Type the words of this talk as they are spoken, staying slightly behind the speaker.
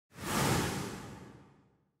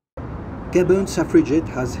Gabon's Afrijet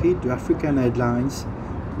has hit the African headlines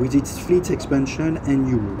with its fleet expansion and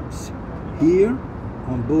new routes. Here,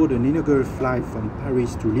 on board an inaugural flight from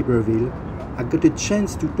Paris to Libreville, I got a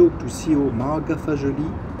chance to talk to CEO Marc Gaffajoli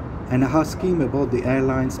and ask him about the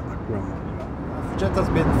airline's background. Afrijet has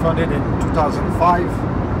been founded in 2005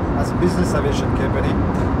 as a business aviation company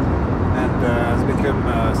and has become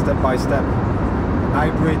step by step an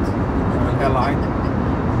hybrid airline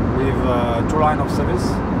with two lines of service,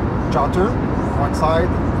 charter on one side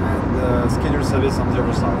and scheduled service on the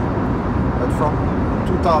other side. But from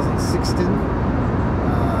 2016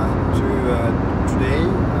 to today,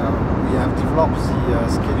 we have developed the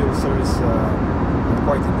scheduled service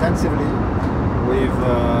quite intensively with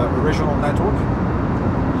a regional network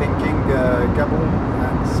linking Gabon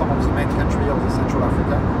and some of the main countries of the Central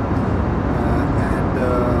Africa.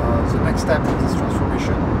 The next step of this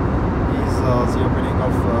transformation is the opening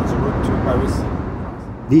of the route to Paris.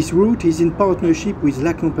 This route is in partnership with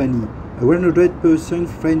Air Compagnie, a 100%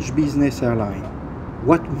 French business airline.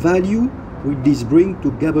 What value will this bring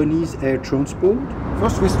to Gabonese air transport?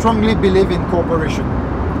 First, we strongly believe in cooperation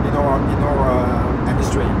in our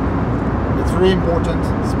industry. It's very important,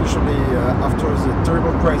 especially after the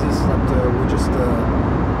terrible crisis that we just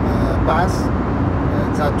passed,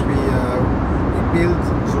 that we build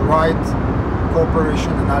the right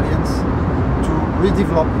cooperation and alliance to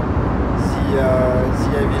redevelop the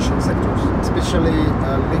aviation sectors, especially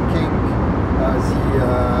linking the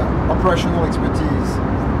operational expertise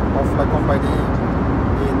of Air Compagnie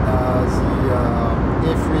in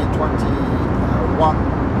the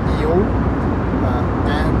A321neo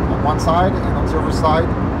and on one side, and on the other side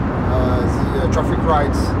the traffic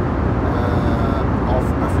rights of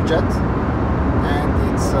Afrijet and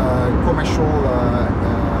its commercial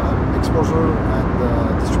exposure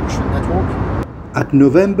and distribution network. At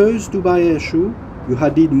November's Dubai Air Show, you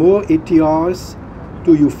added more ATRs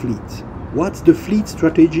to your fleet. What's the fleet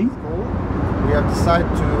strategy? We have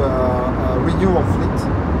decided to renew our fleet.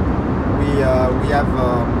 We have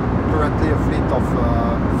currently a fleet of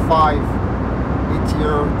 5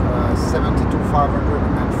 ATR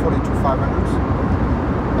 72-500 and 42-500s.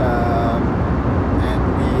 And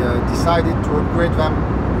we decided to upgrade them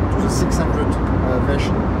to the 600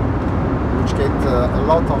 version, which get a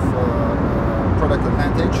lot of product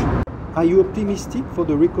advantage. Are you optimistic for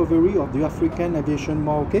the recovery of the African aviation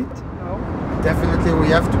market? Definitely we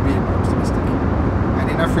have to be optimistic. And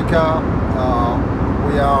in Africa,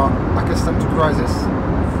 we are accustomed to crisis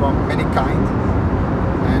from many kinds,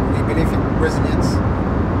 and we believe in resilience.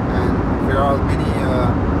 And there are many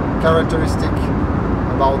characteristics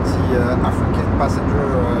about the African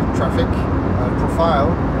passenger traffic profile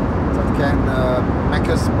that can make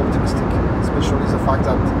us optimistic, especially the fact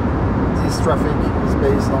that this traffic is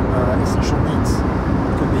based on essential needs.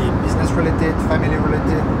 It could be business related, family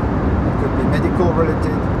related, it could be medical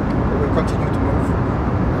related. They will continue to move.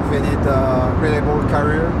 They need a reliable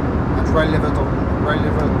carrier and right level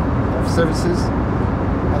of services,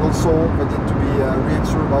 and also they need to be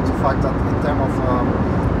reassured about the fact that in terms of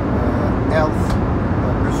health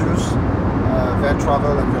measures, their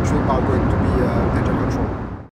travel and their trip are going to be